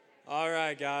All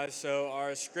right, guys, so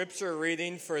our scripture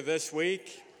reading for this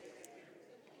week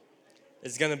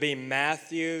is going to be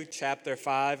Matthew chapter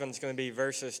 5, and it's going to be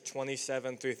verses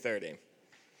 27 through 30.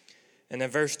 And in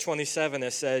verse 27,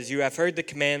 it says, "You have heard the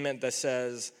commandment that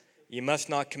says, 'You must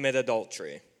not commit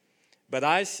adultery.' But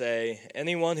I say,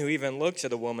 anyone who even looks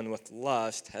at a woman with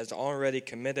lust has already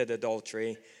committed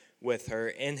adultery with her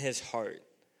in his heart.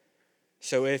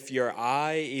 So if your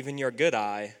eye, even your good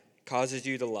eye, causes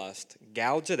you to lust,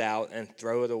 gouge it out and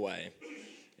throw it away.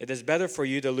 It is better for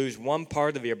you to lose one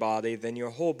part of your body than your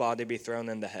whole body be thrown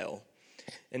into hell.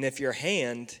 And if your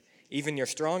hand, even your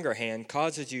stronger hand,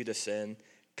 causes you to sin,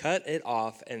 cut it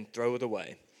off and throw it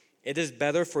away. It is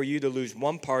better for you to lose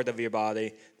one part of your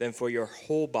body than for your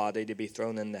whole body to be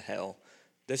thrown into hell."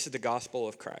 This is the gospel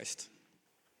of Christ.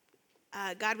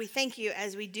 God, we thank you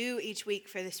as we do each week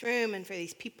for this room and for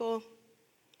these people.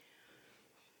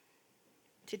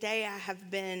 Today I have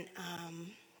been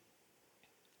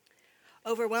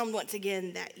overwhelmed once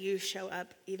again that you show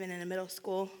up even in a middle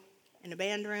school, in a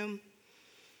band room.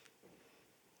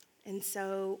 And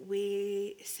so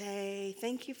we say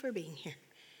thank you for being here.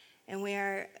 And we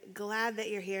are glad that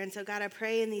you're here. And so God, I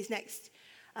pray in these next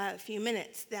few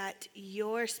minutes that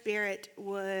your spirit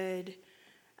would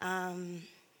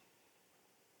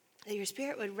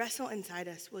wrestle inside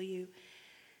us. Will you,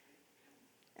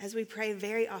 as we pray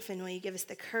very often, will you give us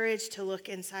the courage to look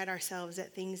inside ourselves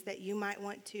at things that you might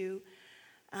want to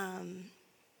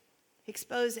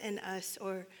expose in us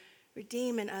or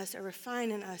redeem in us or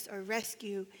refine in us or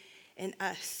rescue in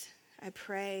us. I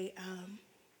pray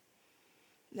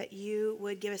that you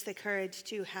would give us the courage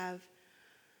to have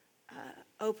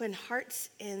open hearts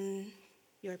in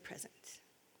your presence.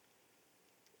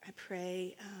 I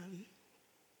pray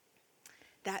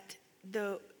that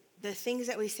the things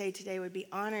that we say today would be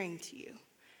honoring to you,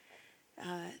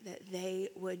 that they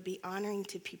would be honoring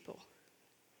to people.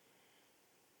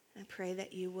 I pray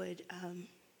that you would,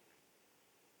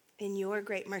 in your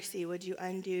great mercy, would you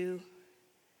undo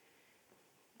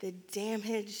the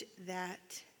damage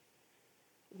that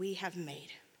we have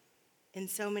made in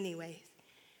so many ways.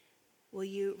 Will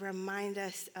you remind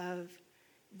us of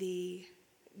the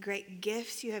great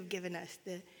gifts you have given us,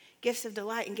 the gifts of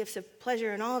delight and gifts of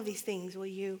pleasure and all of these things? Will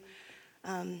you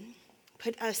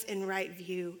put us in right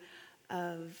view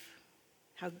of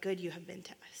how good you have been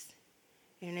to us?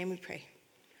 In your name we pray.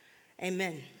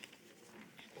 Amen.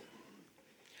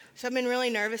 So I've been really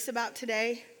nervous about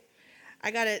today. I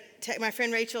got to my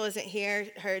friend Rachel isn't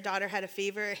here. Her daughter had a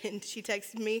fever, and she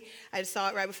texted me. I saw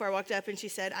it right before I walked up, and she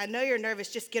said, "I know you're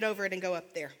nervous. Just get over it and go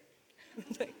up there." I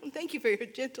was like, well, thank you for your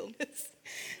gentleness.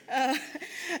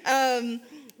 Talking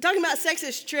about sex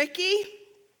is tricky.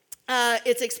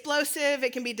 It's explosive.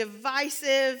 It can be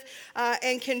divisive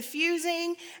and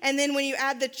confusing. And then when you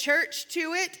add the church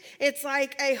to it, it's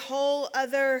like a whole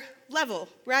other level,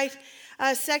 right?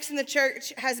 Sex in the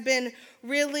church has been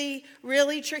really,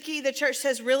 really tricky. The church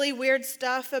says really weird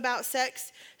stuff about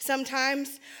sex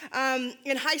sometimes.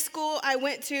 In high school, I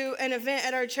went to an event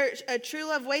at our church, a True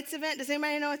Love Waits event. Does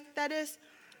anybody know what that is?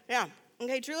 Yeah.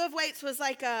 Okay, True Love Waits was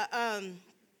like how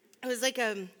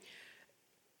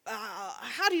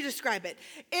do you describe it?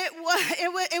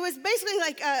 It was basically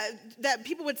like that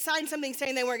people would sign something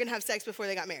saying they weren't going to have sex before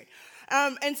they got married.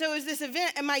 And so it was this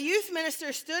event, and my youth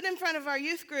minister stood in front of our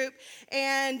youth group,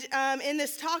 and in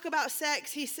this talk about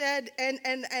sex, he said, and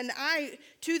I,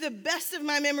 to the best of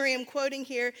my memory, am quoting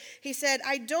here, he said,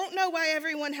 "I don't know why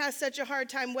everyone has such a hard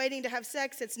time waiting to have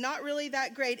sex. It's not really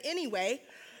that great anyway."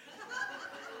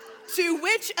 To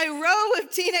which a row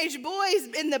of teenage boys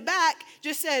in the back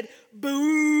just said,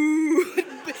 "Boo."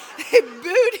 They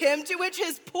booed him, to which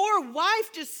his poor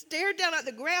wife just stared down at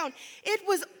the ground. It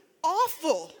was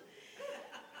awful.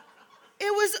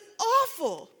 It was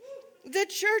awful. The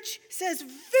church says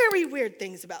very weird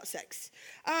things about sex.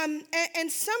 And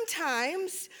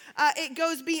sometimes it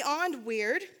goes beyond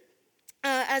weird.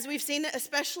 As we've seen,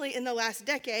 especially in the last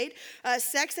decade,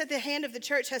 sex at the hand of the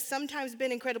church has sometimes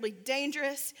been incredibly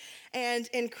dangerous and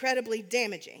incredibly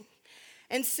damaging.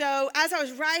 And so as I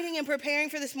was writing and preparing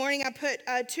for this morning, I put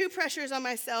two pressures on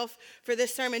myself for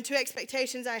this sermon, two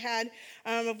expectations I had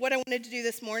of what I wanted to do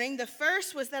this morning. The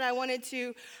first was that I wanted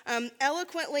to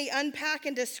eloquently unpack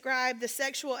and describe the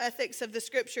sexual ethics of the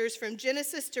scriptures from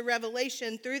Genesis to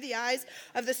Revelation through the eyes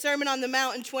of the Sermon on the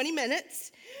Mount in 20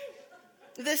 minutes.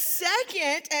 The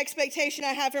second expectation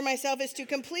I have for myself is to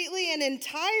completely and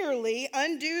entirely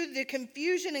undo the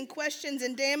confusion and questions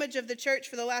and damage of the church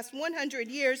for the last 100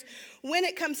 years when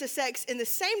it comes to sex in the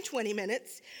same 20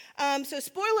 minutes. So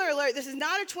spoiler alert, this is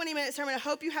not a 20-minute sermon. I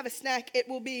hope you have a snack. It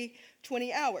will be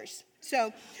 20 hours.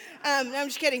 So, no, I'm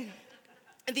just kidding.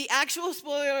 The actual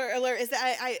spoiler alert is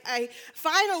that I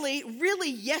finally,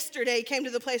 really yesterday, came to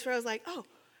the place where I was like, oh,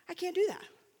 I can't do that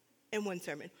in one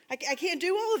sermon. I can't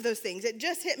do all of those things. It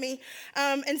just hit me.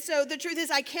 And so the truth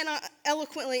is I cannot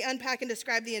eloquently unpack and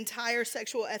describe the entire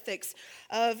sexual ethics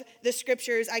of the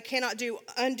scriptures. I cannot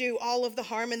undo all of the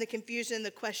harm and the confusion,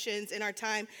 the questions in our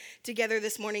time together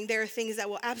this morning. There are things that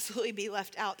will absolutely be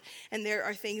left out, and there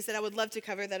are things that I would love to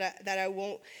cover that I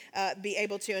won't be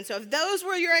able to. And so if those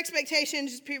were your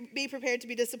expectations, just be prepared to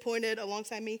be disappointed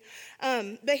alongside me.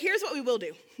 But here's what we will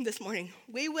do this morning.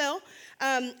 We will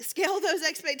scale those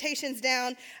expectations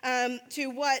down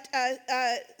to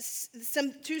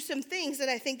some things that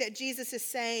I think that Jesus is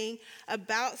saying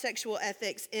about sexual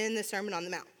ethics in the Sermon on the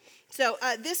Mount. So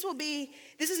this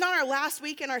is not our last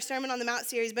week in our Sermon on the Mount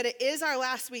series, but it is our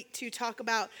last week to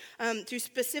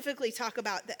specifically talk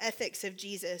about the ethics of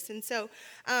Jesus. And so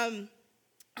I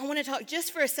want to talk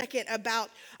just for a second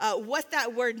about what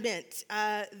that word meant,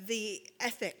 the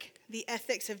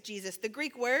ethics of Jesus. The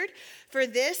Greek word for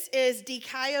this is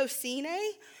dikaiosune.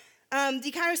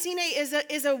 Dikaiosune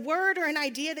is a word or an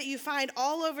idea that you find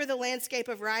all over the landscape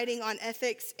of writing on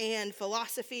ethics and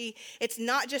philosophy. It's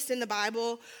not just in the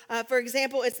Bible. For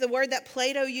example, it's the word that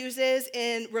Plato uses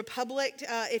in Republic.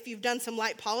 If you've done some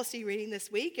light policy reading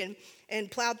this week and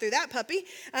plowed through that puppy,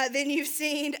 then you've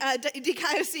seen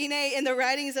dikaiosune in the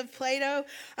writings of Plato.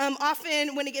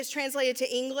 Often when it gets translated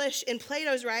to English in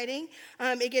Plato's writing,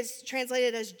 it gets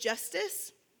translated as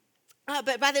justice.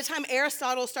 But by the time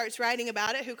Aristotle starts writing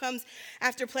about it, who comes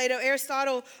after Plato,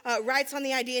 Aristotle writes on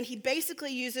the idea, and he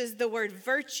basically uses the word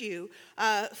virtue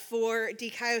for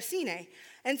dikaiosune.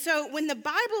 And so when the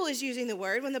Bible is using the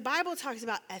word, when the Bible talks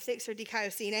about ethics or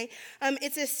dikaiosune,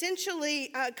 it's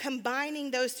essentially combining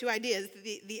those two ideas,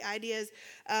 the ideas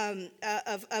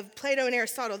of Plato and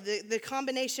Aristotle, the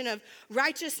combination of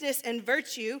righteousness and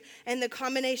virtue and the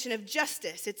combination of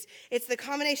justice. It's the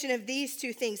combination of these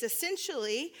two things.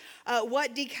 Essentially,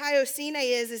 what dikaiosune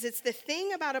is it's the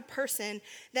thing about a person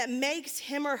that makes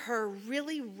him or her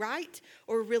really right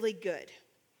or really good.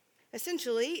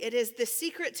 Essentially, it is the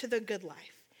secret to the good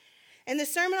life. And the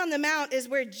Sermon on the Mount is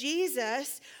where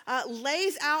Jesus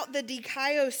lays out the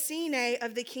dikaiosune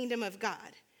of the kingdom of God,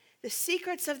 the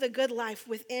secrets of the good life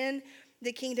within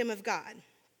the kingdom of God.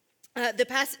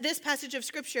 This passage of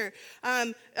Scripture,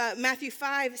 Matthew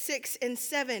 5, 6, and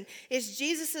 7, is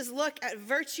Jesus' look at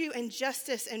virtue and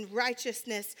justice and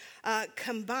righteousness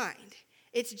combined.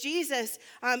 It's Jesus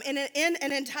in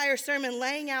an entire sermon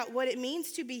laying out what it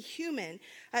means to be human,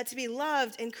 to be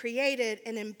loved and created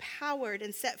and empowered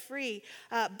and set free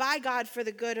by God for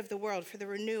the good of the world, for the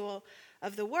renewal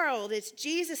of the world. It's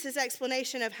Jesus'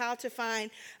 explanation of how to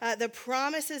find the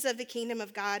promises of the kingdom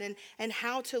of God and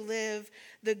how to live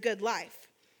the good life.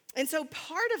 And so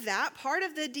part of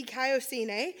the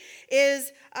dikaiosune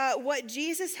is what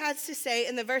Jesus has to say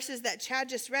in the verses that Chad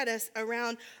just read us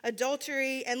around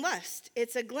adultery and lust.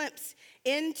 It's a glimpse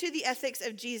into the ethics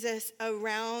of Jesus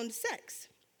around sex.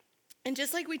 And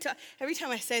just like we talk, every time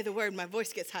I say the word, my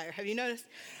voice gets higher. Have you noticed?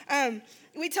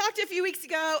 We talked a few weeks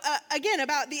ago, again,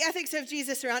 about the ethics of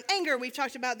Jesus around anger. We've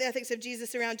talked about the ethics of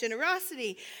Jesus around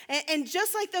generosity. And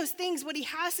just like those things, what he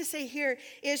has to say here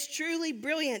is truly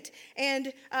brilliant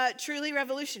and truly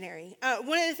revolutionary.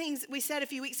 One of the things we said a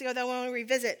few weeks ago that I want to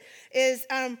revisit is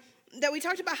that we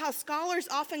talked about how scholars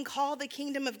often call the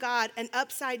kingdom of God an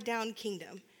upside-down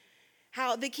kingdom.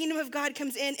 How the kingdom of God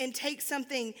comes in and takes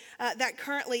something that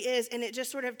currently is, and it just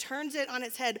sort of turns it on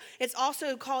its head. It's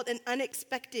also called an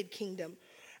unexpected kingdom.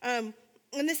 And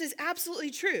this is absolutely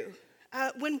true.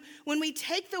 When we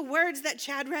take the words that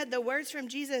Chad read, the words from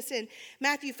Jesus in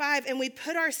Matthew 5, and we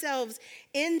put ourselves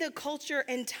in the culture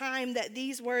and time that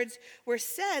these words were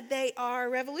said, they are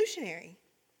revolutionary.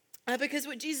 Because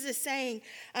what Jesus is saying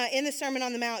in the Sermon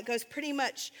on the Mount goes pretty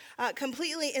much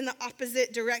completely in the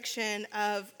opposite direction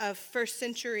of first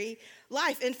century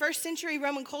life. In first century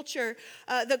Roman culture,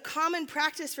 the common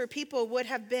practice for people would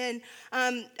have been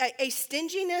a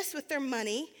stinginess with their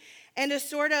money and a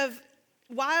sort of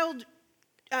wild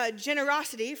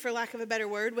generosity, for lack of a better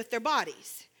word, with their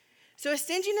bodies. So a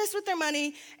stinginess with their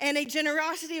money and a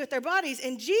generosity with their bodies.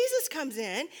 And Jesus comes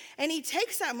in and he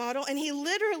takes that model and he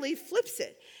literally flips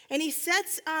it. And he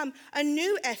sets a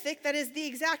new ethic that is the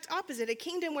exact opposite, a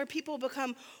kingdom where people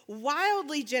become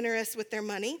wildly generous with their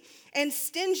money and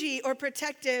stingy or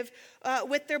protective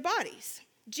with their bodies.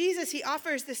 Jesus, he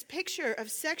offers this picture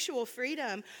of sexual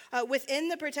freedom within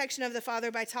the protection of the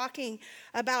Father by talking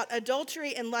about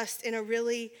adultery and lust in a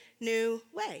really new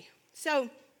way. So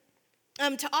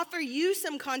To offer you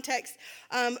some context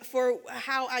for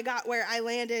how I got where I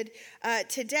landed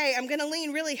today, I'm going to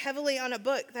lean really heavily on a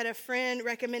book that a friend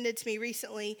recommended to me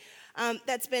recently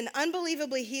that's been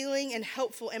unbelievably healing and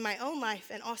helpful in my own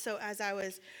life and also as I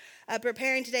was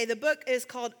preparing today. The book is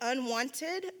called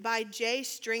Unwanted by Jay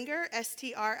Stringer,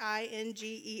 Stringer.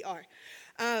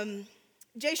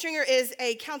 Jay Stringer is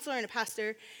a counselor and a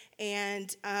pastor,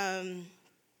 and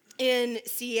in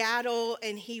Seattle,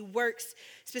 and he works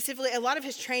specifically, a lot of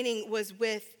his training was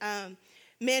with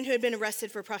men who had been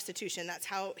arrested for prostitution. That's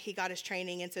how he got his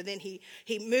training. And so then he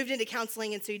moved into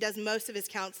counseling, and so he does most of his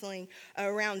counseling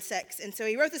around sex. And so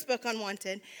he wrote this book,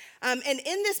 Unwanted. And in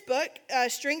this book,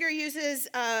 Stringer uses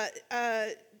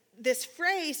this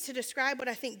phrase to describe what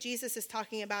I think Jesus is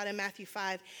talking about in Matthew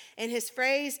 5. And his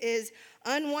phrase is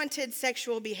unwanted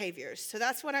sexual behaviors. So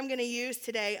that's what I'm going to use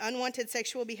today, unwanted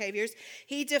sexual behaviors.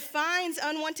 He defines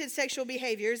unwanted sexual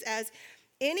behaviors as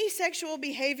any sexual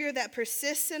behavior that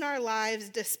persists in our lives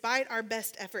despite our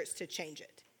best efforts to change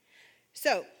it.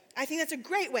 So I think that's a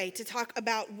great way to talk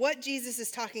about what Jesus is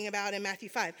talking about in Matthew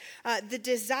 5. The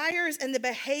desires and the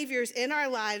behaviors in our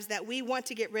lives that we want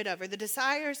to get rid of, or the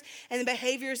desires and the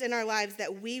behaviors in our lives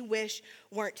that we wish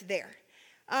weren't there.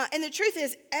 And the truth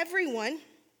is, everyone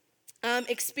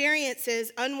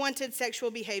experiences unwanted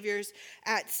sexual behaviors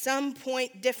at some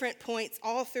point, different points,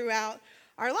 all throughout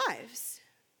our lives.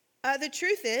 The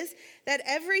truth is that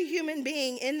every human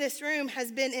being in this room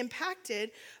has been impacted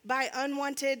by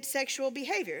unwanted sexual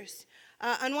behaviors.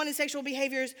 Unwanted sexual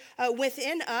behaviors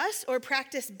within us or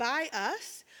practiced by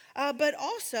us, but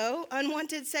also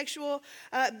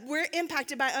we're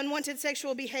impacted by unwanted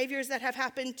sexual behaviors that have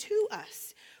happened to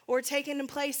us or taken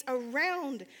place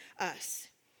around us.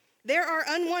 There are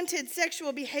unwanted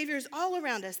sexual behaviors all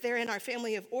around us. They're in our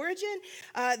family of origin.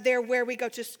 They're where we go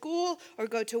to school or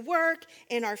go to work,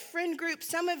 in our friend group.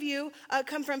 Some of you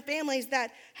come from families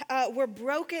that were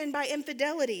broken by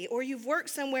infidelity, or you've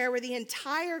worked somewhere where the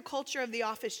entire culture of the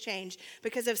office changed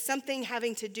because of something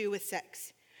having to do with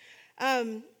sex.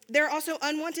 There are also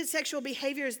unwanted sexual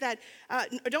behaviors that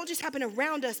don't just happen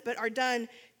around us, but are done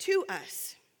to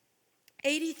us.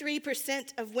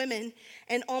 83% of women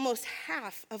and almost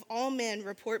half of all men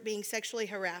report being sexually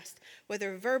harassed,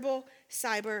 whether verbal,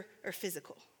 cyber, or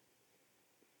physical.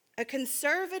 A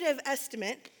conservative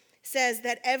estimate says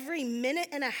that every minute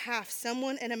and a half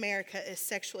someone in America is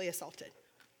sexually assaulted.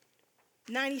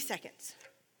 90 seconds.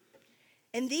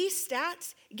 And these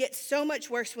stats get so much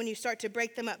worse when you start to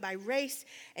break them up by race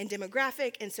and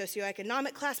demographic and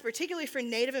socioeconomic class, particularly for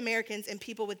Native Americans and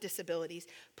people with disabilities.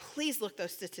 Please look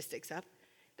those statistics up.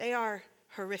 They are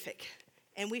horrific,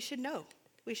 and we should know.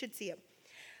 We should see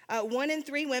them. 1 in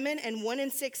 3 women and 1 in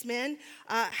 6 men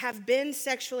have been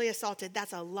sexually assaulted.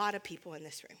 That's a lot of people in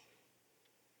this room.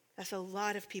 That's a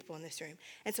lot of people in this room.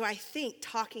 And so I think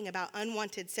talking about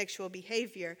unwanted sexual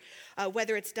behavior,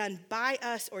 whether it's done by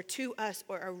us or to us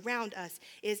or around us,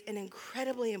 is an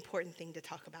incredibly important thing to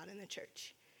talk about in the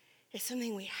church. It's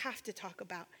something we have to talk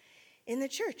about in the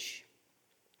church.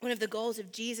 One of the goals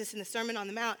of Jesus in the Sermon on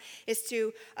the Mount is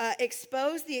to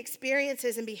expose the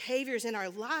experiences and behaviors in our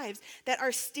lives that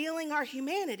are stealing our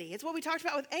humanity. It's what we talked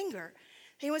about with anger.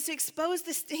 He wants to expose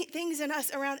the things in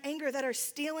us around anger that are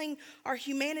stealing our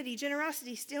humanity,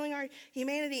 generosity, stealing our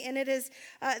humanity. And it is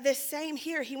the same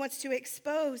here. He wants to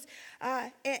expose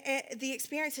the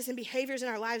experiences and behaviors in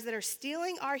our lives that are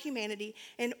stealing our humanity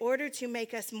in order to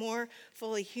make us more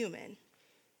fully human.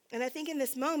 And I think in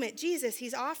this moment, Jesus,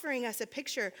 he's offering us a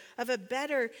picture of a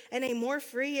better and a more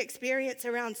free experience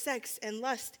around sex and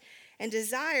lust and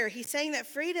desire. He's saying that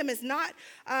freedom is not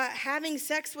having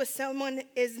sex with someone,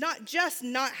 is not just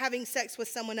not having sex with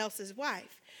someone else's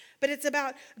wife, but it's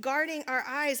about guarding our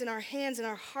eyes and our hands and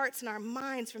our hearts and our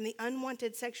minds from the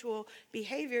unwanted sexual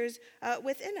behaviors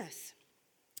within us.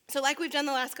 So like we've done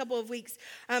the last couple of weeks,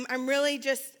 I'm really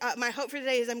just, my hope for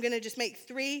today is I'm going to just make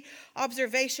 3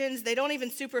 observations. They don't even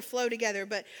super flow together,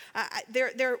 but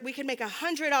we can make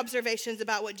 100 observations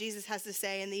about what Jesus has to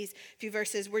say in these few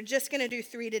verses. We're just going to do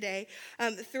 3 today.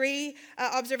 3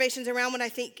 observations around what I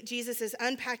think Jesus is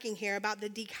unpacking here about the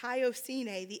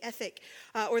dikaiosune, the ethic,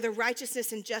 or the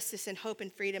righteousness and justice and hope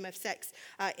and freedom of sex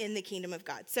in the kingdom of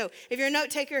God. So if you're a note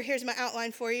taker, here's my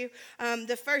outline for you.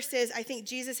 The first is I think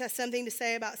Jesus has something to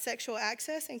say about sexual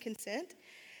access and consent.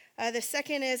 The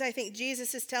second is I think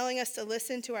Jesus is telling us to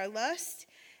listen to our lust.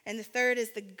 And the third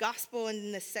is the gospel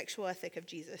and the sexual ethic of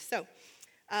Jesus. So,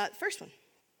 first one.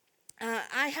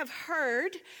 I have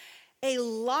heard a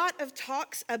lot of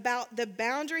talks about the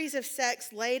boundaries of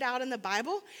sex laid out in the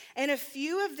Bible, and a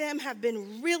few of them have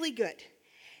been really good.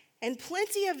 And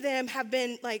plenty of them have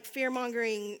been like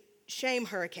fear-mongering shame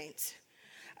hurricanes.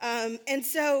 And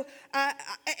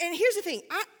here's the thing.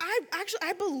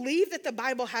 I believe that the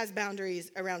Bible has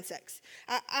boundaries around sex.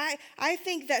 I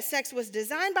think that sex was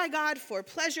designed by God for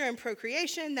pleasure and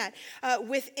procreation, that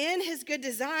within his good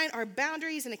design are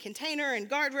boundaries and a container and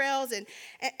guardrails.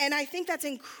 And I think that's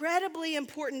incredibly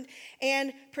important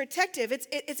and protective.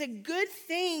 It's a good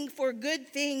thing for good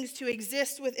things to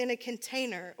exist within a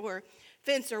container or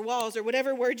fence or walls or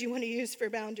whatever word you want to use for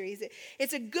boundaries.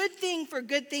 It's a good thing for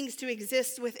good things to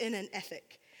exist within an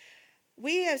ethic.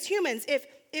 We as humans,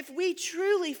 if we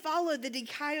truly followed the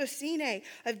dikaiosune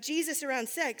of Jesus around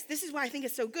sex, this is why I think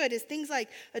it's so good, is things like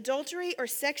adultery or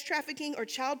sex trafficking or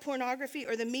child pornography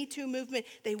or the Me Too movement,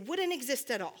 they wouldn't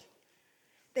exist at all.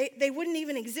 They wouldn't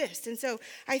even exist. And so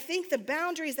I think the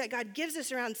boundaries that God gives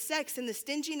us around sex and the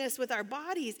stinginess with our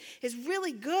bodies is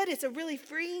really good. It's a really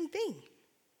freeing thing.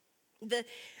 The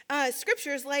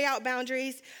scriptures lay out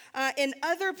boundaries in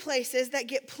other places that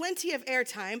get plenty of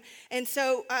airtime. And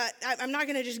so I'm not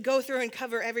going to just go through and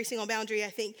cover every single boundary. I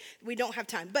think we don't have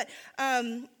time. But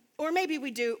or maybe we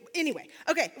do. Anyway,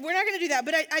 okay, we're not going to do that.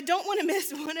 But I don't want to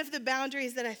miss one of the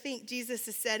boundaries that I think Jesus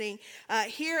is setting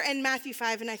here in Matthew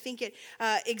 5. And I think it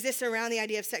exists around the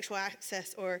idea of sexual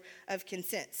access or of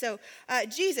consent. So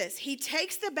Jesus, he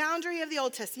takes the boundary of the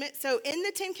Old Testament. So in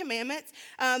the Ten Commandments,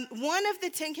 one of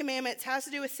the 10 Commandments has to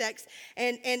do with sex.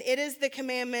 And it is the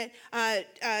commandment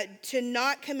to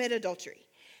not commit adultery.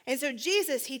 And so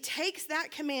Jesus, he takes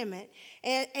that commandment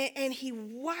and he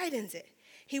widens it.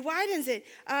 He widens it.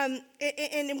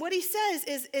 And what he says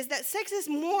is that sex is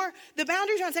more, the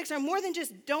boundaries around sex are more than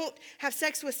just don't have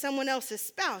sex with someone else's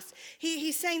spouse.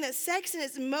 He's saying that sex in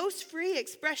its most free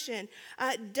expression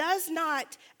does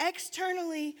not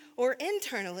externally or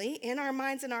internally in our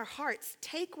minds and our hearts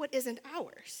take what isn't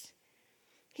ours.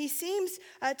 He seems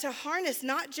to harness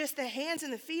not just the hands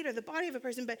and the feet or the body of a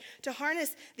person, but to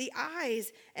harness the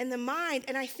eyes and the mind.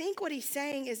 And I think what he's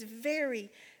saying is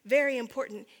very, very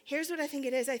important. Here's what I think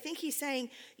it is. I think he's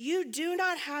saying you do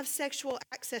not have sexual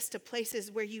access to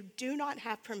places where you do not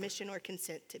have permission or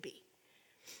consent to be.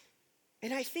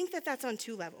 And I think that that's on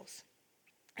two levels.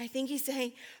 I think he's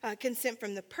saying consent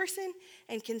from the person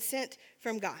and consent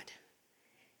from God.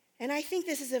 And I think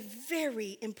this is a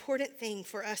very important thing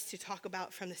for us to talk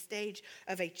about from the stage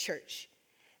of a church.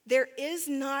 There is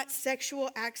not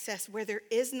sexual access where there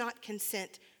is not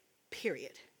consent,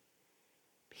 period.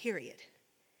 Period.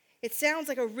 It sounds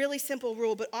like a really simple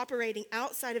rule, but operating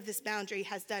outside of this boundary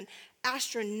has done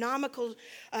astronomical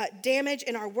damage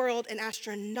in our world and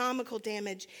astronomical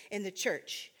damage in the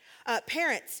church.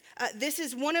 Parents, this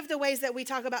is one of the ways that we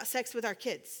talk about sex with our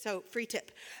kids. So, free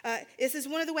tip. This is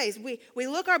one of the ways. We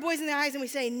look our boys in the eyes and we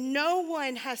say, no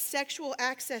one has sexual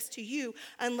access to you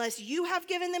unless you have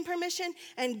given them permission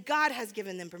and God has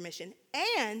given them permission.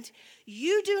 And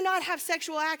you do not have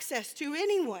sexual access to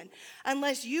anyone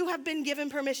unless you have been given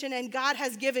permission and God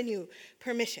has given you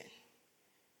permission.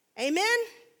 Amen?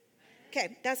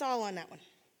 Okay, that's all on that one.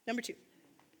 Number 2.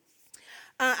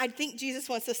 I think Jesus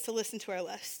wants us to listen to our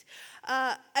list.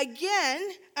 I've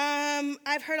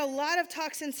heard a lot of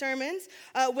talks and sermons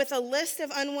with a list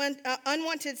of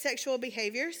unwanted sexual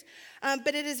behaviors,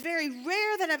 but it is very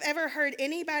rare that I've ever heard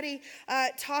anybody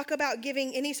talk about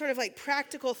giving any sort of like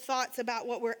practical thoughts about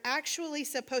what we're actually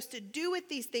supposed to do with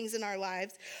these things in our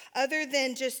lives, other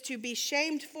than just to be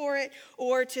shamed for it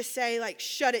or to say like,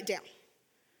 shut it down.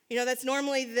 You know, that's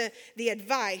normally the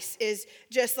advice is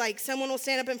just like someone will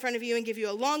stand up in front of you and give you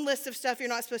a long list of stuff you're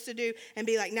not supposed to do and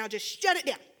be like, now just shut it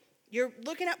down. You're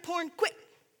looking at porn, quit.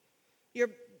 You're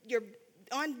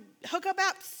on hookup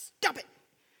apps, stop it.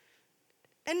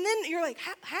 And then you're like,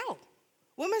 how?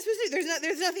 What am I supposed to do?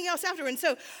 There's nothing else after. And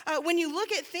so when you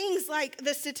look at things like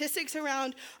the statistics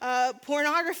around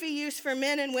pornography use for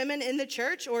men and women in the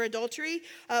church or adultery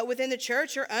within the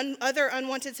church or other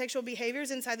unwanted sexual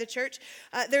behaviors inside the church,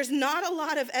 there's not a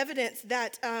lot of evidence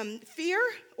that fear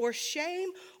or shame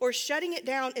or shutting it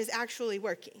down is actually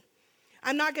working.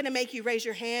 I'm not going to make you raise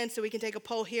your hand so we can take a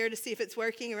poll here to see if it's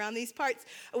working around these parts.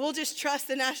 We'll just trust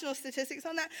the national statistics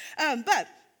on that.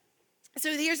 So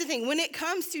here's the thing. When it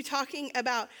comes to talking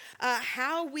about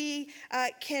how we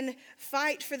can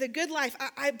fight for the good life,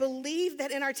 I believe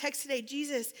that in our text today,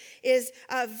 Jesus is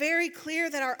very clear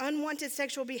that our unwanted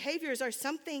sexual behaviors are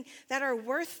something that are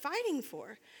worth fighting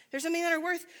for, There's something that are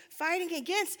worth fighting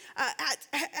against.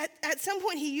 At some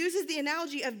point, he uses the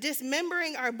analogy of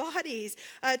dismembering our bodies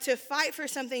to fight for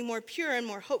something more pure and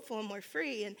more hopeful and more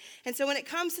free. And so when it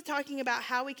comes to talking about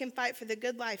how we can fight for the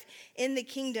good life in the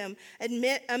kingdom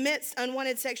amidst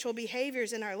unwanted sexual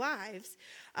behaviors in our lives,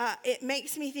 it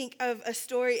makes me think of a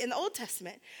story in the Old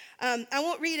Testament. I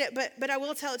won't read it, but I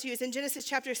will tell it to you. It's in Genesis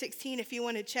chapter 16 if you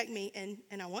want to check me,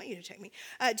 and I want you to check me.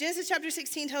 Genesis chapter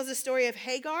 16 tells the story of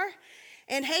Hagar.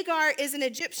 And Hagar is an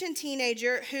Egyptian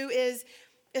teenager who is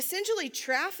essentially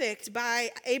trafficked by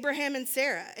Abraham and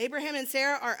Sarah. Abraham and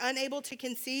Sarah are unable to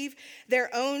conceive their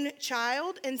own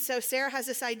child, and so Sarah has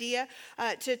this idea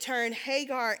to turn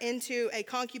Hagar into a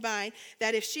concubine,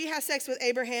 that if she has sex with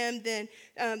Abraham, then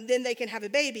they can have a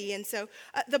baby. And so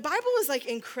the Bible is like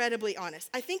incredibly honest.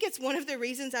 I think it's one of the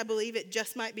reasons I believe it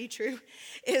just might be true,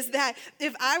 is that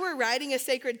if I were writing a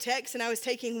sacred text and I was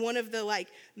taking one of the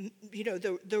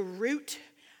the root,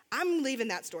 I'm leaving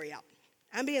that story out.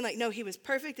 I'm being like, no, he was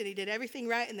perfect and he did everything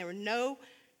right, and there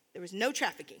was no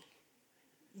trafficking,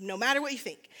 no matter what you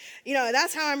think.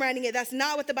 That's how I'm writing it. That's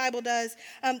not what the Bible does.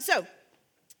 So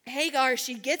Hagar,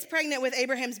 she gets pregnant with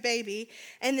Abraham's baby,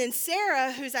 and then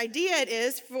Sarah, whose idea it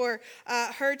is for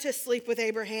her to sleep with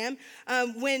Abraham,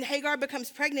 when Hagar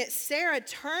becomes pregnant, Sarah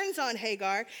turns on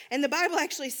Hagar, and the Bible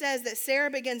actually says that Sarah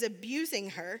begins abusing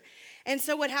her. And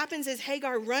so what happens is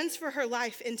Hagar runs for her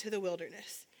life into the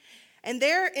wilderness. And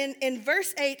there in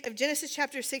verse 8 of Genesis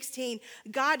chapter 16,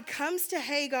 God comes to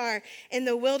Hagar in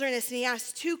the wilderness and he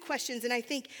asks two questions. And I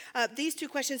think these two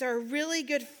questions are a really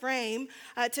good frame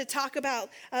to talk about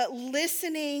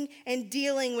listening and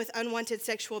dealing with unwanted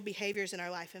sexual behaviors in our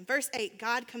life. In verse 8,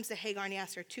 God comes to Hagar and he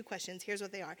asks her two questions. Here's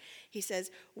what they are. He says,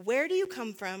 "Where do you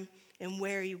come from and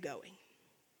where are you going?"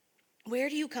 Where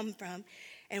do you come from?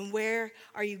 And where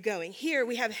are you going? Here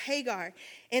we have Hagar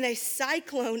in a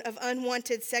cyclone of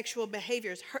unwanted sexual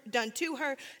behaviors done to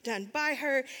her, done by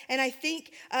her. And I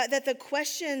think that the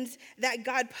questions that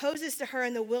God poses to her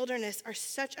in the wilderness are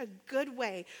such a good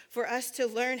way for us to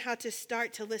learn how to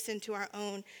start to listen to our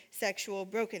own sexual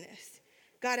brokenness.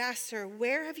 God asks her,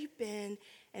 "Where have you been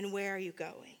and where are you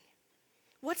going?"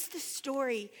 What's the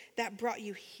story that brought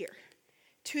you here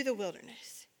to the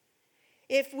wilderness?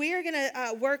 If we are going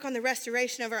to work on the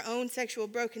restoration of our own sexual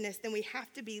brokenness, then we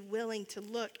have to be willing to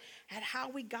look at how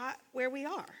we got where we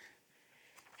are.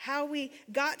 How we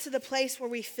got to the place where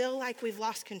we feel like we've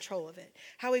lost control of it.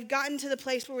 How we've gotten to the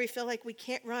place where we feel like we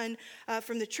can't run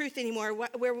from the truth anymore.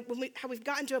 How we've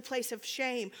gotten to a place of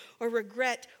shame or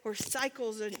regret or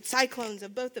cyclones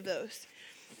of both of those.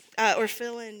 Or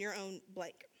fill in your own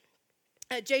blank.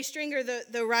 Jay Stringer,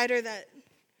 the writer that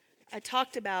I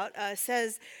talked about,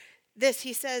 says this.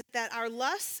 He says that our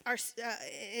lusts,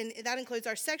 and that includes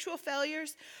our sexual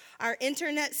failures, our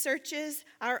internet searches,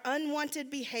 our unwanted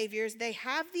behaviors, they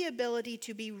have the ability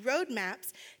to be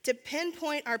roadmaps to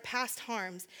pinpoint our past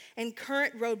harms and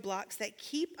current roadblocks that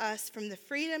keep us from the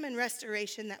freedom and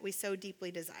restoration that we so deeply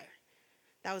desire.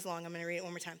 That was long. I'm going to read it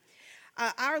one more time.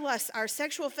 Our lusts, our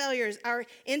sexual failures, our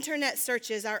internet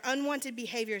searches, our unwanted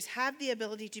behaviors have the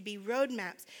ability to be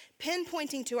roadmaps,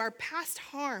 pinpointing to our past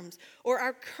harms or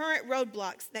our current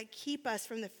roadblocks that keep us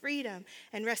from the freedom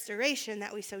and restoration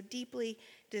that we so deeply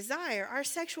desire. Our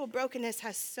sexual brokenness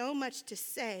has so much to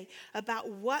say about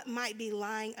what might be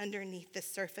lying underneath the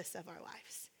surface of our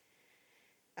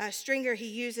lives. Stringer, he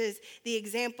uses the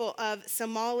example of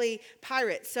Somali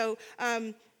pirates. So,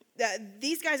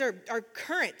 these guys are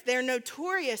current. They're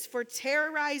notorious for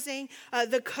terrorizing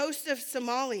the coast of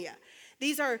Somalia.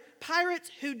 These are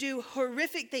pirates who do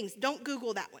horrific things. Don't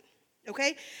Google that one,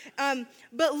 okay?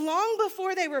 But long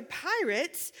before they were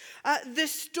pirates, the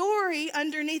story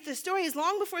underneath the story is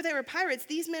long before they were pirates,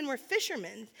 these men were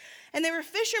fishermen. And they were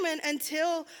fishermen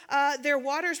until their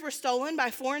waters were stolen by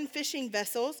foreign fishing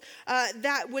vessels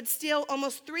that would steal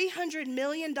almost $300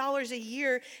 million a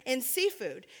year in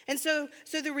seafood. And so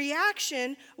the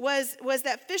reaction was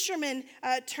that fishermen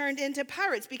turned into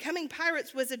pirates. Becoming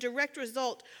pirates was a direct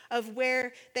result of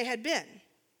where they had been.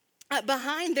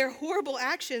 Behind their horrible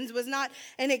actions was not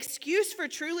an excuse for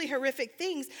truly horrific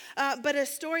things, but a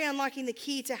story unlocking the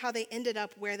key to how they ended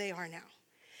up where they are now.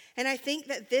 And I think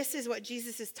that this is what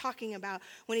Jesus is talking about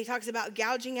when he talks about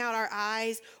gouging out our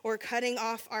eyes or cutting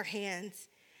off our hands.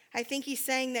 I think he's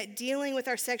saying that dealing with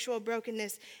our sexual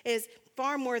brokenness is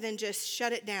far more than just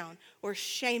shut it down or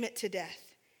shame it to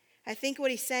death. I think what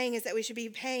he's saying is that we should be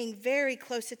paying very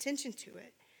close attention to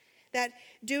it. That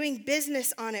doing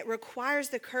business on it requires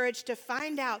the courage to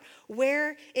find out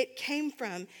where it came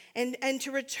from and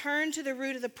to return to the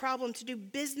root of the problem, to do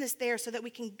business there so that we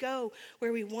can go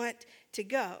where we want to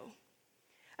go.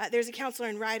 There's a counselor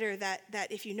and writer that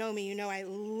if you know me, you know I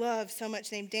love so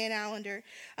much, named Dan Allender.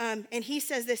 And he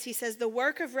says this, he says, the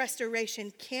work of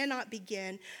restoration cannot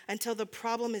begin until the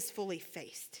problem is fully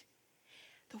faced.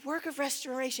 The work of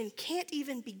restoration can't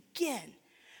even begin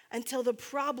until the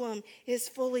problem is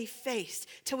fully faced,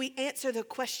 till we answer the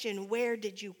question, where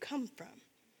did you come from?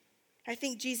 I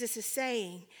think Jesus is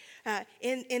saying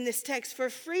in this text, for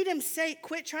freedom's sake,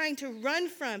 quit trying to run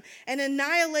from and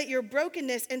annihilate your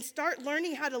brokenness and start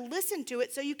learning how to listen to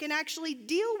it so you can actually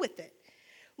deal with it.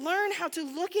 Learn how to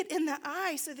look it in the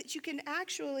eye so that you can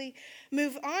actually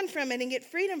move on from it and get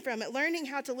freedom from it. Learning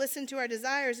how to listen to our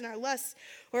desires and our lusts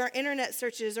or our internet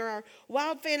searches or our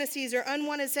wild fantasies or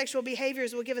unwanted sexual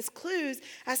behaviors will give us clues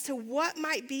as to what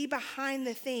might be behind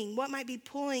the thing, what might be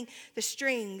pulling the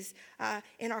strings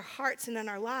in our hearts and in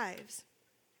our lives.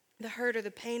 The hurt or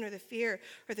the pain or the fear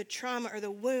or the trauma or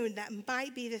the wound that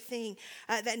might be the thing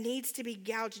that needs to be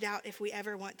gouged out if we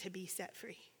ever want to be set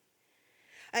free.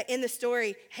 In the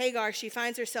story, Hagar, she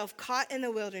finds herself caught in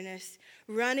the wilderness,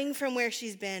 running from where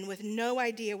she's been with no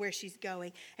idea where she's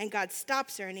going. And God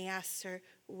stops her and he asks her,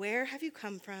 where have you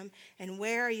come from and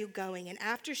where are you going? And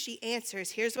after she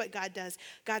answers, here's what God does.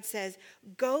 God says,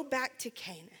 go back to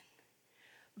Canaan.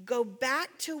 Go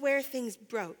back to where things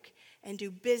broke and do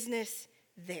business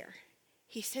there.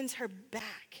 He sends her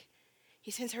back. He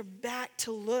sends her back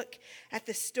to look at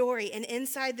the story. And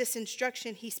inside this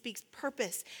instruction, he speaks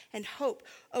purpose and hope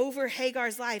over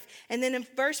Hagar's life. And then in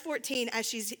verse 14, as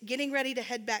she's getting ready to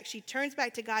head back, she turns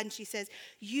back to God and she says,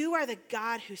 you are the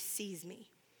God who sees me.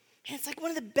 And it's like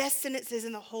one of the best sentences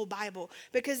in the whole Bible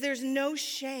because there's no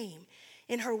shame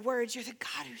in her words. You're the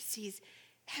God who sees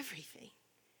everything.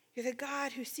 You're the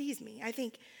God who sees me. I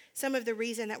think some of the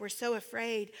reason that we're so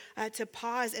afraid to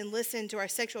pause and listen to our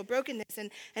sexual brokenness and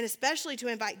especially to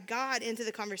invite God into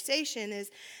the conversation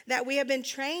is that we have been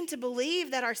trained to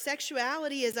believe that our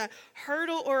sexuality is a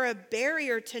hurdle or a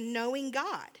barrier to knowing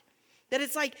God. That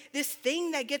it's like this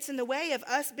thing that gets in the way of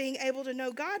us being able to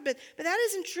know God, but that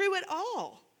isn't true at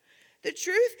all. The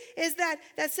truth is that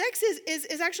sex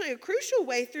is actually a crucial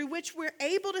way through which we're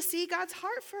able to see God's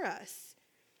heart for us.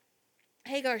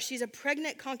 Hagar, she's a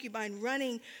pregnant concubine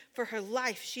running for her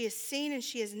life. She is seen and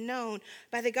she is known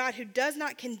by the God who does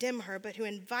not condemn her, but who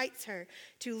invites her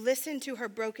to listen to her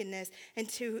brokenness and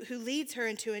who leads her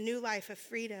into a new life of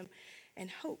freedom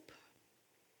and hope.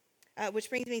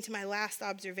 Which brings me to my last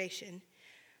observation,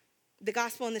 the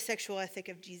gospel and the sexual ethic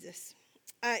of Jesus.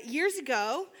 Years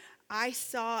ago, I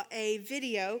saw a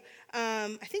video,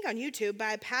 I think on YouTube,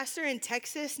 by a pastor in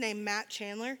Texas named Matt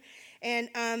Chandler.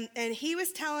 And he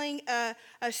was telling a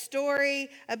story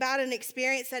about an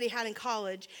experience that he had in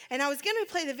college. And I was going to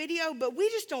play the video, but we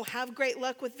just don't have great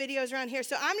luck with videos around here.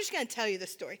 So I'm just going to tell you the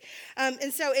story.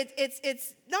 And so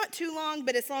it's not too long,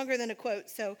 but it's longer than a quote.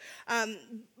 So,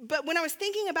 but when I was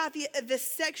thinking about the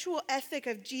sexual ethic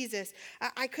of Jesus,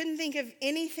 I couldn't think of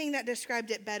anything that described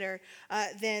it better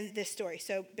than this story.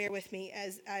 So bear with me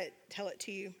as I tell it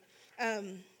to you.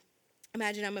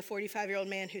 Imagine I'm a 45-year-old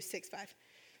man who's 6'5".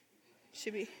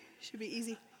 Should be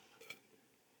easy.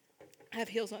 I have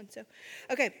heels on, so.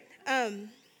 Okay,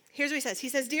 here's what he says. He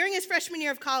says, during his freshman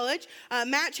year of college,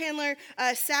 Matt Chandler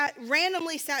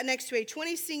randomly sat next to a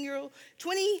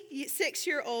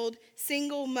 26-year-old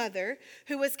single mother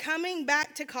who was coming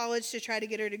back to college to try to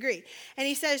get her degree. And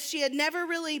he says she had never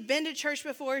really been to church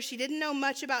before. She didn't know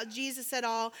much about Jesus at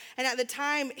all. And at the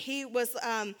time, he was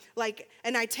like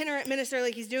an itinerant minister,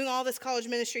 like he's doing all this college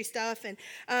ministry stuff.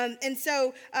 And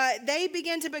so they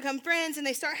begin to become friends, and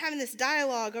they start having this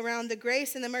dialogue around the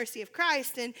grace and the mercy of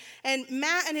Christ. And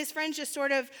Matt and his friends just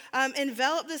sort of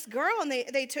enveloped this girl, and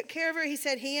they took care of her. He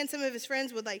said he and some of his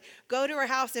friends would like go to her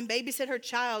house and babysit her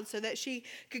child so that she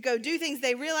could go do things.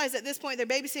 They realized at this point they're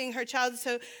babysitting her child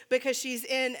because she's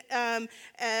in an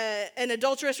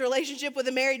adulterous relationship with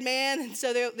a married man, and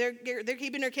so they're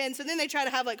keeping her kid. So then they try to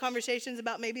have like conversations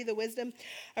about maybe the wisdom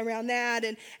around that,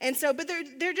 and so but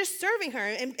they're just serving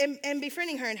her and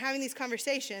befriending her and having these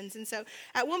conversations. And so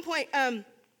at one point,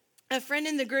 a friend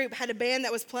in the group had a band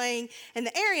that was playing in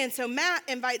the area, and so Matt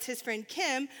invites his friend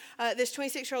Kim, this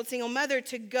 26-year-old single mother,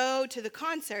 to go to the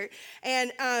concert.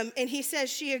 And he says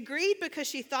she agreed because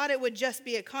she thought it would just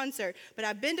be a concert, but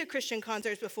I've been to Christian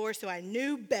concerts before, so I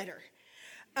knew better.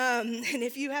 And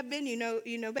if you have been, you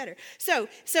know better. So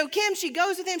Kim, she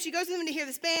goes with him to hear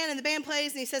this band, and the band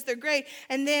plays, and he says they're great.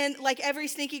 And then, like every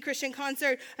sneaky Christian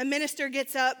concert, a minister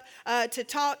gets up to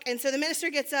talk. And so the minister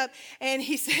gets up, and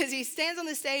he says, he stands on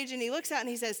the stage, and he looks out, and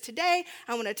he says, today,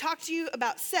 I want to talk to you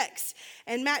about sex.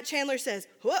 And Matt Chandler says,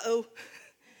 whoa,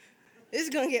 this is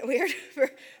going to get weird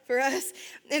for for us.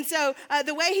 And so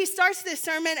the way he starts this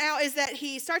sermon out is that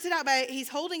he starts it out by he's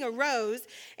holding a rose,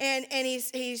 and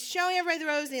he's showing everybody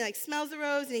the rose, and he like smells the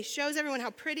rose, and he shows everyone how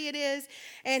pretty it is.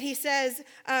 And he says,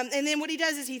 and then what he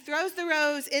does is he throws the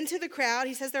rose into the crowd.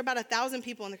 He says there are about 1,000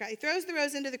 people in the crowd. He throws the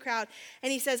rose into the crowd,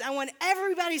 and he says, I want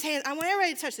everybody's hand. I want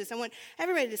everybody to touch this. I want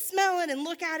everybody to smell it and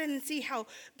look at it and see how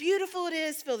beautiful it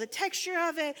is, feel the texture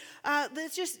of it.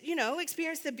 Let's just,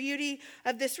 experience the beauty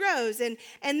of this rose. And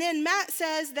then Matt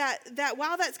says that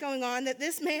while that's going on, that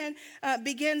this man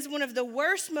begins one of the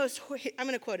worst, I'm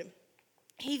going to quote him.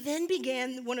 He then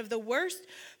began one of the worst,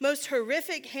 most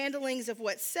horrific handlings of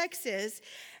what sex is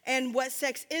and what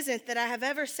sex isn't that I have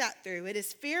ever sat through. It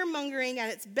is fear-mongering at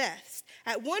its best.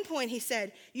 At one point, he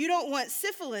said, "You don't want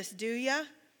syphilis, do ya?"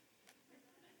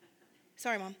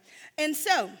 Sorry, Mom. And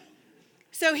so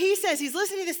he says, he's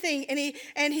listening to this thing,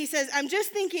 and he says, I'm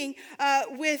just thinking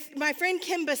with my friend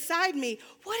Kim beside me,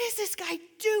 what is this guy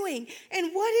doing?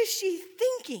 And what is she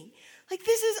thinking? Like,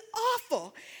 this is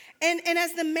awful. And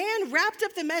as the man wrapped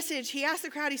up the message, he asked the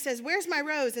crowd, he says, where's my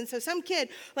rose? And so some kid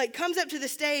comes up to the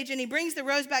stage and he brings the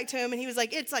rose back to him, and he was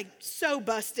like, it's so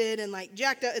busted and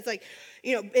jacked up. It's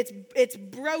it's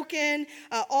broken.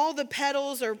 All the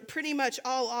petals are pretty much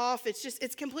all off.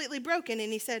 It's completely broken.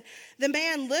 And he said, the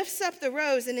man lifts up the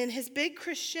rose, and in his big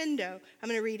crescendo, I'm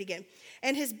going to read again.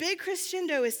 And his big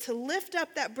crescendo is to lift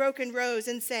up that broken rose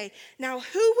and say, now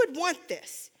who would want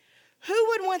this? Who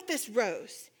would want this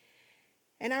rose?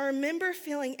 And I remember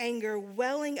feeling anger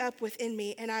welling up within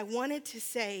me, and I wanted to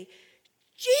say,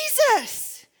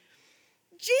 Jesus!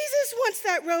 Jesus wants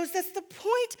that rose. That's the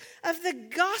point of the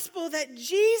gospel, that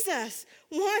Jesus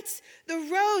wants the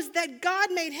rose, that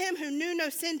God made him who knew no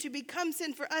sin to become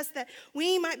sin for us, that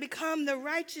we might become the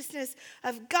righteousness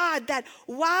of God, that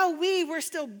while we were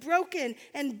still broken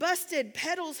and busted,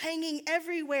 petals hanging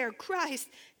everywhere, Christ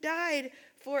died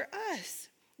for us.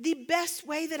 The best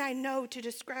way that I know to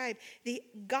describe the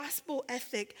gospel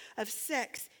ethic of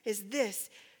sex is this: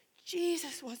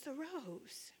 Jesus wants the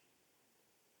rose.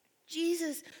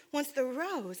 Jesus wants the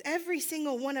rose. Every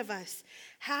single one of us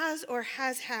has or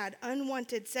has had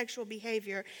unwanted sexual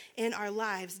behavior in our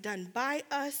lives, done by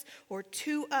us or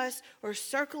to us or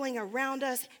circling around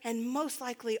us, and most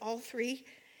likely all three.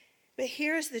 But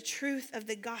here's the truth of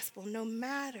the gospel: no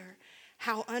matter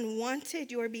how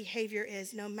unwanted your behavior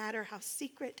is, no matter how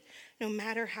secret, no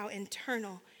matter how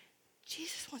internal,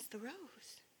 Jesus wants the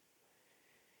rose.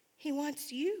 He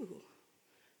wants you,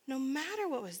 no matter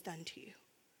what was done to you.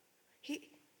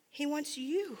 He wants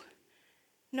you,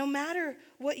 no matter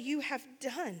what you have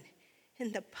done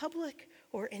in the public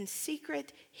or in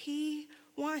secret. He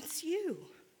wants you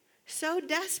so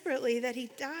desperately that he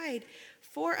died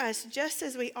for us just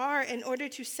as we are, in order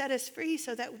to set us free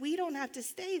so that we don't have to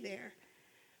stay there.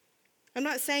 I'm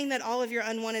not saying that all of your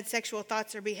unwanted sexual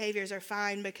thoughts or behaviors are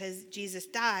fine because Jesus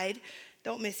died.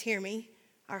 Don't mishear me.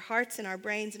 Our hearts and our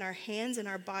brains and our hands and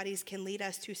our bodies can lead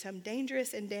us to some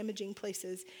dangerous and damaging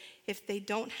places if they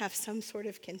don't have some sort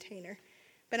of container.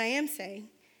 But I am saying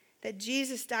that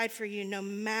Jesus died for you no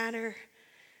matter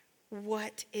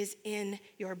what is in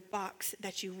your box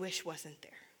that you wish wasn't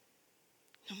there.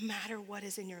 No matter what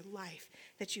is in your life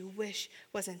that you wish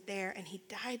wasn't there, and he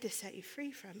died to set you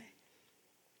free from it.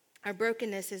 Our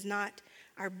brokenness is not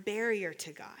our barrier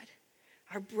to God.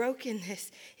 Our brokenness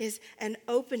is an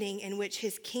opening in which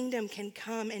his kingdom can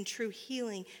come, and true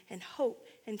healing and hope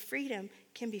and freedom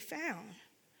can be found.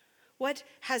 What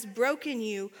has broken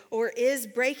you or is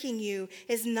breaking you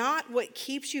is not what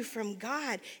keeps you from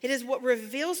God. It is what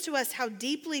reveals to us how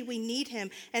deeply we need him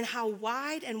and how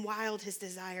wide and wild his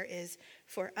desire is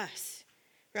for us.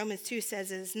 Romans 2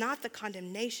 says it is not the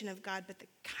condemnation of God, but the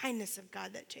kindness of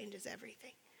God that changes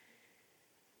everything.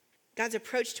 God's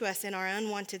approach to us in our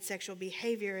unwanted sexual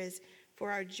behavior is for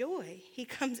our joy. He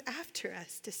comes after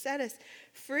us to set us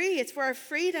free. It's for our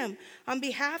freedom on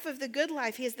behalf of the good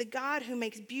life. He is the God who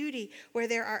makes beauty where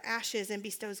there are ashes and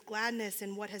bestows gladness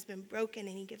in what has been broken,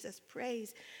 and he gives us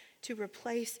praise to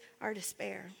replace our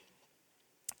despair.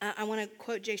 I want to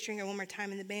quote Jay Stringer one more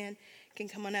time, and the band can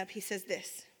come on up. He says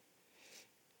this: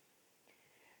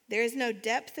 there is no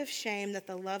depth of shame that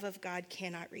the love of God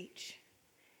cannot reach.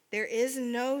 There is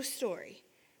no story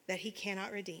that he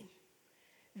cannot redeem.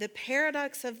 The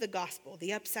paradox of the gospel,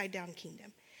 the upside-down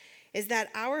kingdom, is that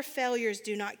our failures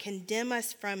do not condemn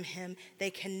us from him. They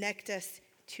connect us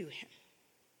to him.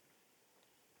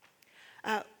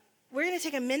 We're going to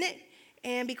take a minute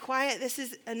and be quiet. This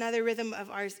is another rhythm of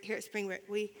ours here at Springbrook.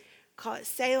 We call it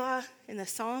Selah in the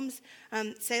Psalms.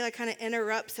 Selah kind of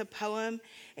interrupts a poem,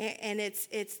 and it's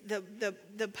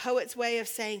the poet's way of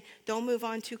saying, don't move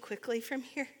on too quickly from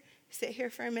here. sit here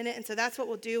for a minute. And so that's what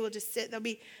we'll do. We'll just sit. There'll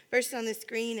be verses on the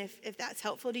screen if that's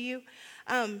helpful to you.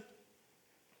 I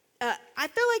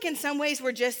feel like in some ways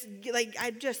we're just like, I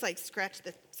just like scratched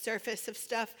the surface of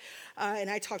stuff, and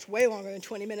I talked way longer than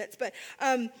 20 minutes. But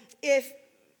if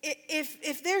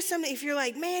there's something, if you're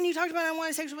like, man, you talked about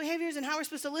unwanted sexual behaviors and how we're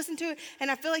supposed to listen to it,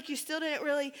 and I feel like you still didn't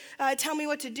really tell me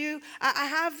what to do, I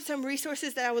have some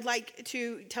resources that I would like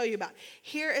to tell you about.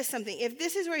 Here is something. If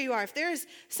this is where you are, if there is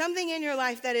something in your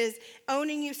life that is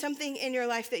owning you, something in your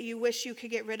life that you wish you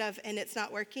could get rid of and it's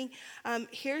not working,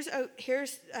 here's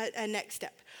a next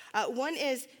step. One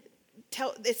is,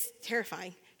 it's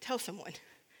terrifying. Tell someone.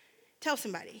 Tell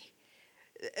somebody.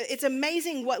 It's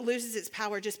amazing what loses its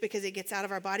power just because it gets out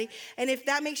of our body. And if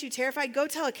that makes you terrified, go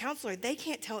tell a counselor. They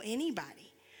can't tell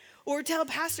anybody. Or tell a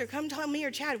pastor, come tell me or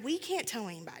Chad. We can't tell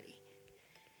anybody.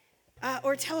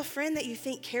 Or tell a friend that you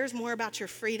think cares more about your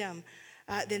freedom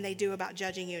than they do about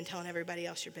judging you and telling everybody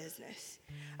else your business.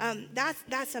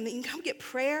 That's something. You can come get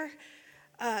prayer.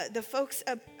 The folks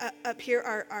up here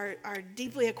are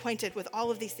deeply acquainted with all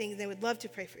of these things. They would love to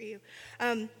pray for you.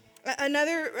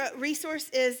 Another resource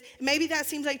is, maybe that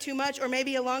seems like too much, or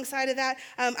maybe alongside of that,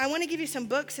 I want to give you some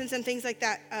books and some things like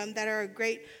that that are a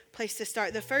great place to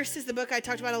start. The first is the book I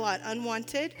talked about a lot,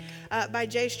 Unwanted, by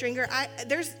Jay Stringer.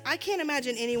 I can't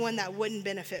imagine anyone that wouldn't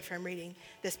benefit from reading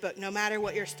this book, no matter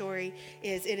what your story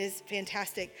is. It is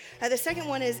fantastic. The second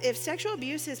one is, if sexual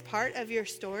abuse is part of your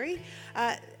story,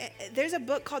 there's a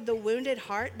book called The Wounded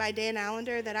Heart by Dan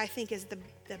Allender that I think is the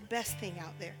best thing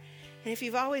out there. And if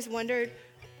you've always wondered,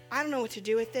 I don't know what to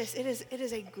do with this, it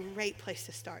is a great place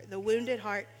to start. The Wounded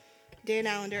Heart, Dan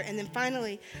Allender. And then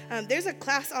finally, there's a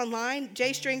class online.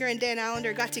 Jay Stringer and Dan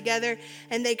Allender got together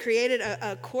and they created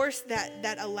a course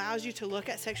that allows you to look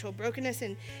at sexual brokenness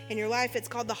in your life. It's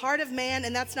called The Heart of Man,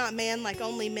 and that's not man like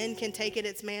only men can take it.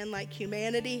 It's man like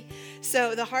humanity.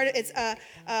 So it's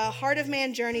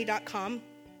heartofmanjourney.com.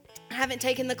 I haven't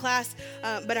taken the class,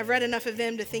 but I've read enough of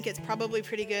them to think it's probably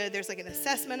pretty good. There's like an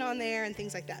assessment on there and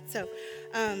things like that. So,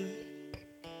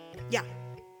 yeah.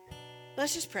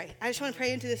 Let's just pray. I just want to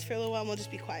pray into this for a little while, and we'll just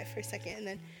be quiet for a second, and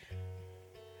then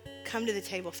come to the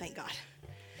table, thank God.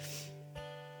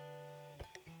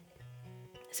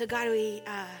 So, God, we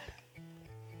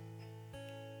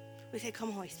say,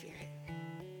 come, Holy Spirit.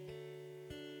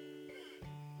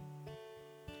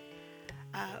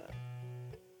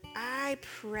 I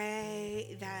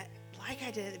pray that, like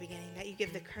I did at the beginning, that you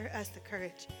give us the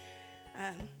courage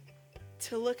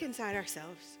to look inside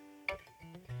ourselves,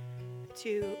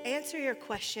 to answer your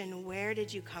question, where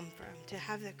did you come from? To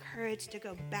have the courage to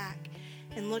go back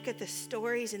and look at the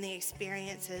stories and the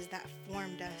experiences that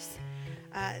formed us,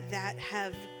 that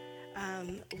have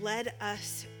led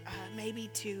us maybe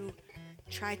to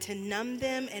try to numb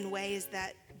them in ways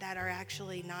that are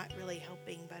actually not really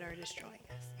helping but are destroying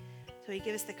us. So you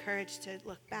give us the courage to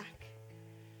look back.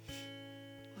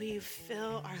 Will you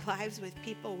fill our lives with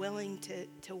people willing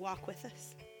to walk with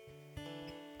us?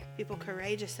 People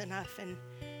courageous enough and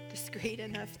discreet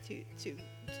enough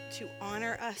to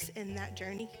honor us in that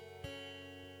journey.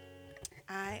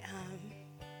 I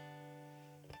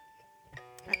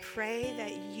pray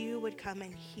that you would come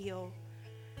and heal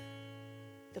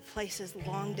the places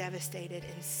long devastated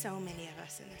in so many of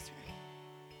us in this room.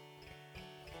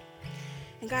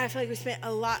 And God, I feel like we spent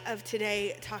a lot of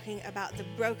today talking about the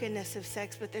brokenness of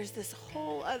sex, but there's this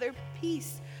whole other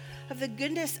piece of the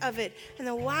goodness of it and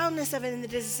the wildness of it and the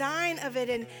design of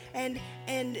it and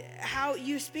how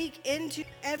you speak into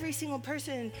every single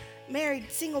person,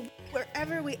 married, single,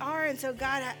 wherever we are. And so,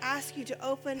 God, I ask you to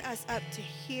open us up to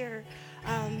hear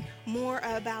more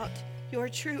about your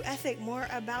true ethic, more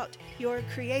about your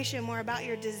creation, more about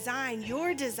your design,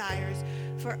 your desires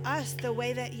for us, the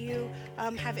way that you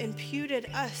have imputed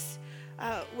us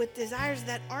with desires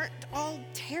that aren't all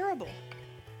terrible.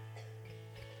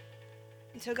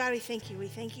 And so, God, we thank you. We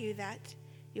thank you that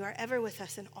you are ever with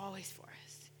us and always for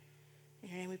us. In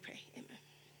your name we pray. Amen.